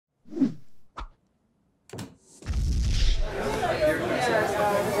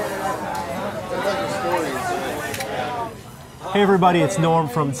Hey everybody, it's Norm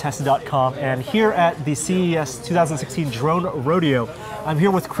from Tested.com, and here at the CES 2016 Drone Rodeo, I'm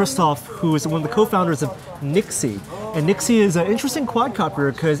here with Christoph, who is one of the co-founders of Nixie. And Nixie is an interesting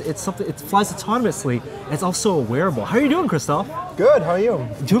quadcopter because it flies autonomously, and it's also a wearable. How are you doing, Christoph? Good, how are you?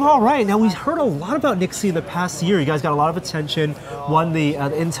 Doing all right. Now, we've heard a lot about Nixie in the past year. You guys got a lot of attention, won the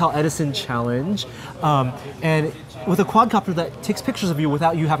Intel Edison Challenge, and with a quadcopter that takes pictures of you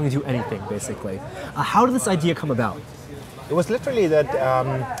without you having to do anything, basically. How did this idea come about? It was literally that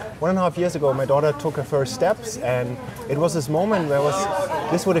 1.5 years ago my daughter took her first steps, and it was this moment where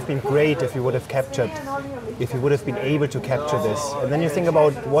this would have been great if you would have been able to capture this. And then you think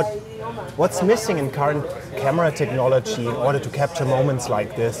about what's missing in current camera technology in order to capture moments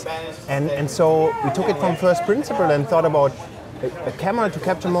like this. And so we took it from first principle and thought about a camera to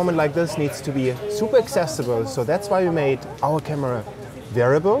capture a moment like this needs to be super accessible. So that's why we made our camera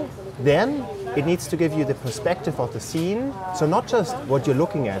wearable. Then it needs to give you the perspective of the scene, so not just what you're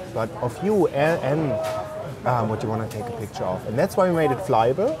looking at, but of you and what you want to take a picture of. And that's why we made it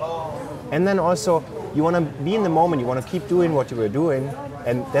flyable. And then also, you want to be in the moment, you want to keep doing what you were doing,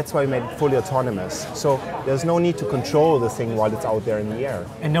 and that's why we made it fully autonomous. So there's no need to control the thing while it's out there in the air.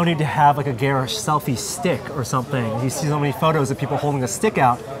 And no need to have like a garish selfie stick or something. You see so many photos of people holding a stick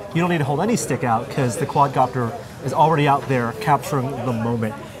out. You don't need to hold any stick out because the quadcopter is already out there capturing the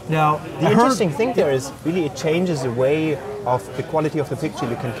moment. Now, the interesting thing there is really it changes the way of the quality of the picture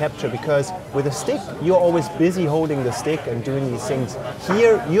you can capture, because with a stick you're always busy holding the stick and doing these things.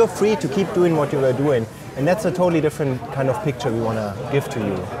 Here you're free to keep doing what you were doing, and that's a totally different kind of picture we want to give to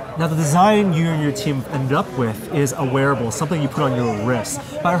you. Now the design you and your team ended up with is a wearable, something you put on your wrist.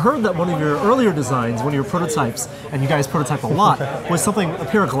 But I heard that one of your earlier designs, one of your prototypes, and you guys prototype a lot, was a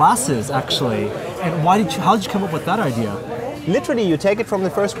pair of glasses actually. And how did you come up with that idea? Literally, you take it from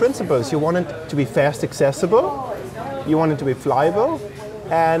the first principles. You want it to be fast accessible, you want it to be flyable,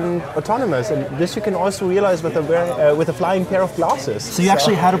 and autonomous. And this you can also realize with a flying pair of glasses. So you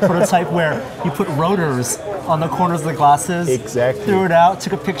actually had a prototype where you put rotors on the corners of the glasses, exactly, threw it out,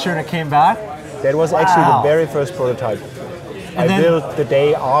 took a picture, and it came back? That was actually the very first prototype. I built the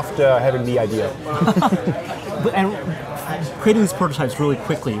day after having the idea. And creating these prototypes really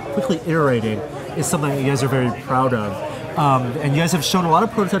quickly iterating, is something that you guys are very proud of. And you guys have shown a lot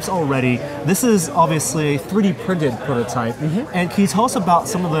of prototypes already. This is obviously a 3D printed prototype. And can you tell us about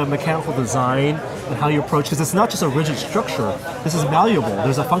some of the mechanical design and how you approach, because it's not just a rigid structure, this is malleable.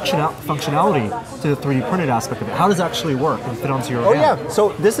 There's a functionality to the 3D printed aspect of it. How does it actually work and fit onto your hand? Yeah, so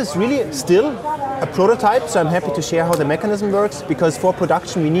this is really still a prototype, so I'm happy to share how the mechanism works, because for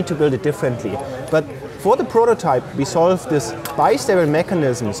production we need to build it differently. But for the prototype we solve this bistable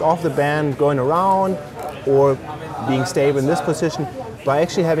mechanisms of the band going around or being stable in this position by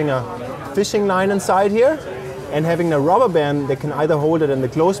actually having a fishing line inside here and having a rubber band that can either hold it in the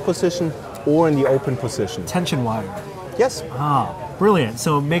closed position or in the open position. Tension wire. Yes. Ah, brilliant.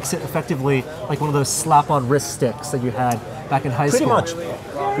 So it makes it effectively like one of those slap-on wrist sticks that you had back in high school. Pretty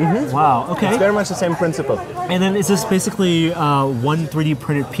much. Wow, okay. It's very much the same principle. And then is this basically one 3D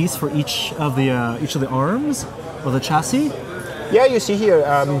printed piece for each of the arms or the chassis? Yeah, you see here,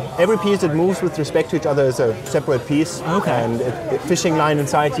 every piece that moves with respect to each other is a separate piece. Okay. And the fishing line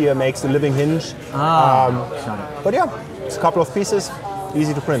inside here makes the living hinge. Got it. But yeah, it's a couple of pieces,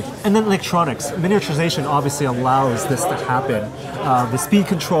 easy to print. And then electronics. Miniaturization obviously allows this to happen. The speed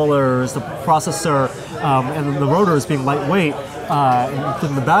controllers, the processor, and the rotors being lightweight,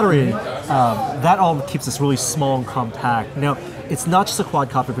 including the battery, that all keeps this really small and compact. Now, it's not just a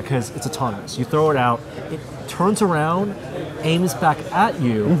quadcopter because it's autonomous. You throw it out, it turns around, aims back at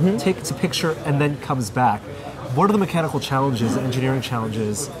you, takes a picture, and then comes back. What are the mechanical challenges, the engineering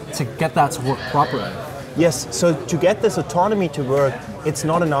challenges to get that to work properly? Yes, so to get this autonomy to work, it's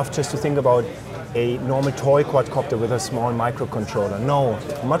not enough just to think about a normal toy quadcopter with a small microcontroller. No,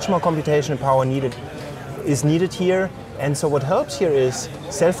 much more computational power is needed here. And so what helps here is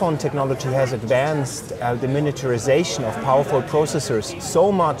cell phone technology has advanced the miniaturization of powerful processors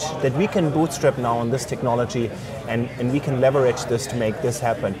so much that we can bootstrap now on this technology and we can leverage this to make this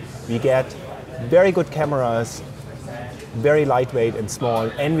happen. We get very good cameras, very lightweight and small,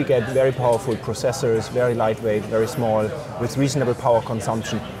 and we get very powerful processors, very lightweight, very small, with reasonable power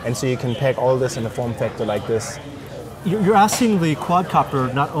consumption. And so you can pack all this in a form factor like this. You're asking the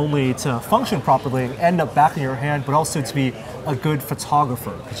quadcopter not only to function properly and end up back in your hand, but also to be a good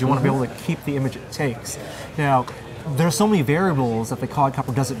photographer, because you want to be able to keep the image it takes. Now, there are so many variables that the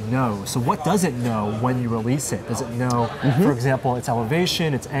quadcopter doesn't know. So what does it know when you release it? Does it know, for example, its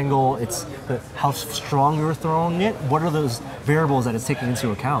elevation, its angle, how strong you're throwing it? What are those variables that it's taking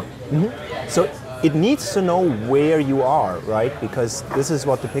into account? So it needs to know where you are, right? Because this is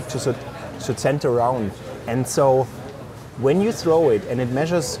what the picture should center around. And so when you throw it and it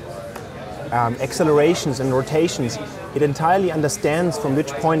measures accelerations and rotations, it entirely understands from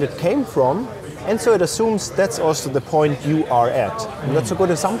which point it came from, and so it assumes that's also the point you are at. And that's a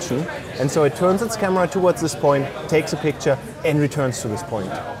good assumption. And so it turns its camera towards this point, takes a picture, and returns to this point.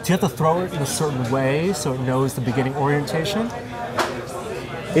 Do you have to throw it in a certain way so it knows the beginning orientation?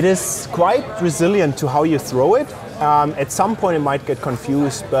 It is quite resilient to how you throw it. At some point it might get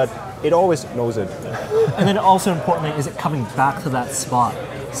confused, but it always knows it. And then also importantly, is it coming back to that spot?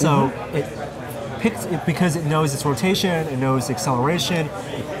 So it picks it because it knows its rotation, it knows the acceleration,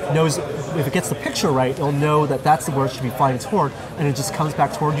 it knows if it gets the picture right, it'll know that that's where it should be flying toward, and it just comes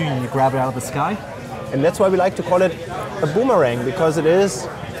back toward you and you grab it out of the sky. And that's why we like to call it a boomerang, because it is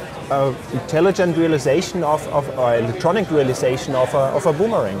an intelligent realization of electronic realization of a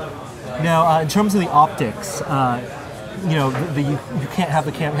boomerang. Now, in terms of the optics, you know, you can't have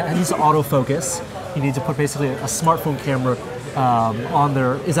the camera. It needs to autofocus. You need to put basically a smartphone camera on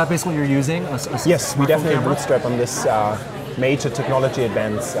there. Is that basically what you're using? Yes, we definitely bootstrap on this major technology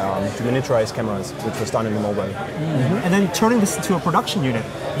advance to miniaturize cameras, which was done in the mobile. And then turning this into a production unit.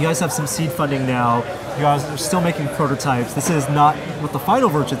 You guys have some seed funding now. You guys are still making prototypes. This is not what the final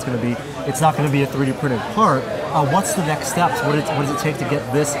version is going to be. It's not going to be a 3D printed part. What's the next steps? What does it take to get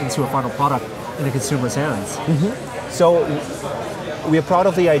this into a final product in the consumer's hands? So we are proud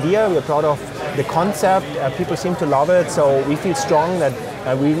of the idea. We are proud of the concept. People seem to love it. So we feel strong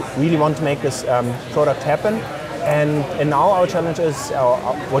that we really want to make this product happen. And now our challenge is,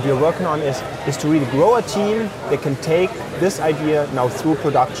 what we're working on is to really grow a team that can take this idea now through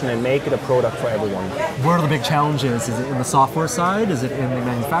production and make it a product for everyone. What are the big challenges? Is it in the software side? Is it in the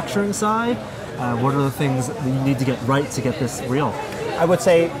manufacturing side? What are the things that you need to get right to get this real? I would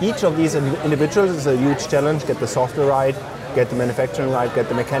say each of these individuals is a huge challenge. Get the software right, get the manufacturing right, get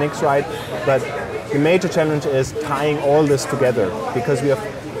the mechanics right. But the major challenge is tying all this together, because we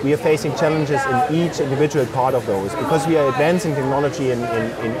are facing challenges in each individual part of those. Because we are advancing technology in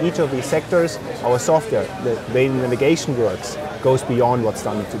each of these sectors, our software, the way the navigation works, goes beyond what's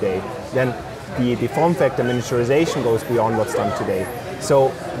done today. Then the form factor miniaturization goes beyond what's done today.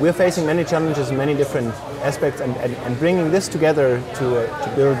 So we're facing many challenges in many different aspects, and bringing this together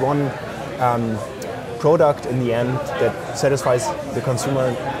to build one product in the end that satisfies the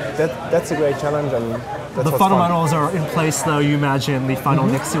consumer, that's a great challenge. And the fundamentals are in place, though. You imagine the final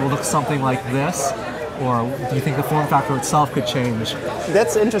Nixie will look something like this, or do you think the form factor itself could change?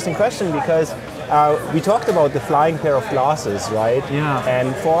 That's an interesting question, because we talked about the flying pair of glasses, right? Yeah.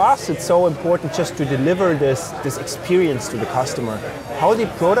 And for us, it's so important just to deliver this experience to the customer. How the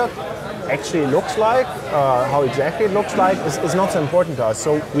product actually looks like, how exactly it looks like, is not so important to us.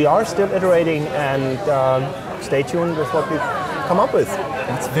 So we are still iterating, and stay tuned with what we come up with.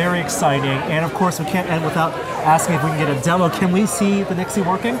 That's very exciting, and of course we can't end without asking if we can get a demo. Can we see the Nixie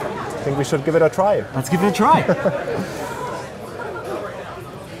working? I think we should give it a try. Let's give it a try.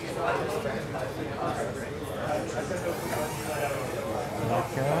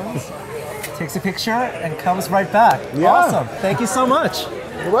 Takes a picture and comes right back. Yeah. Awesome. Thank you so much.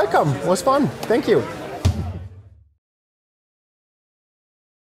 You're welcome. It was fun. Thank you.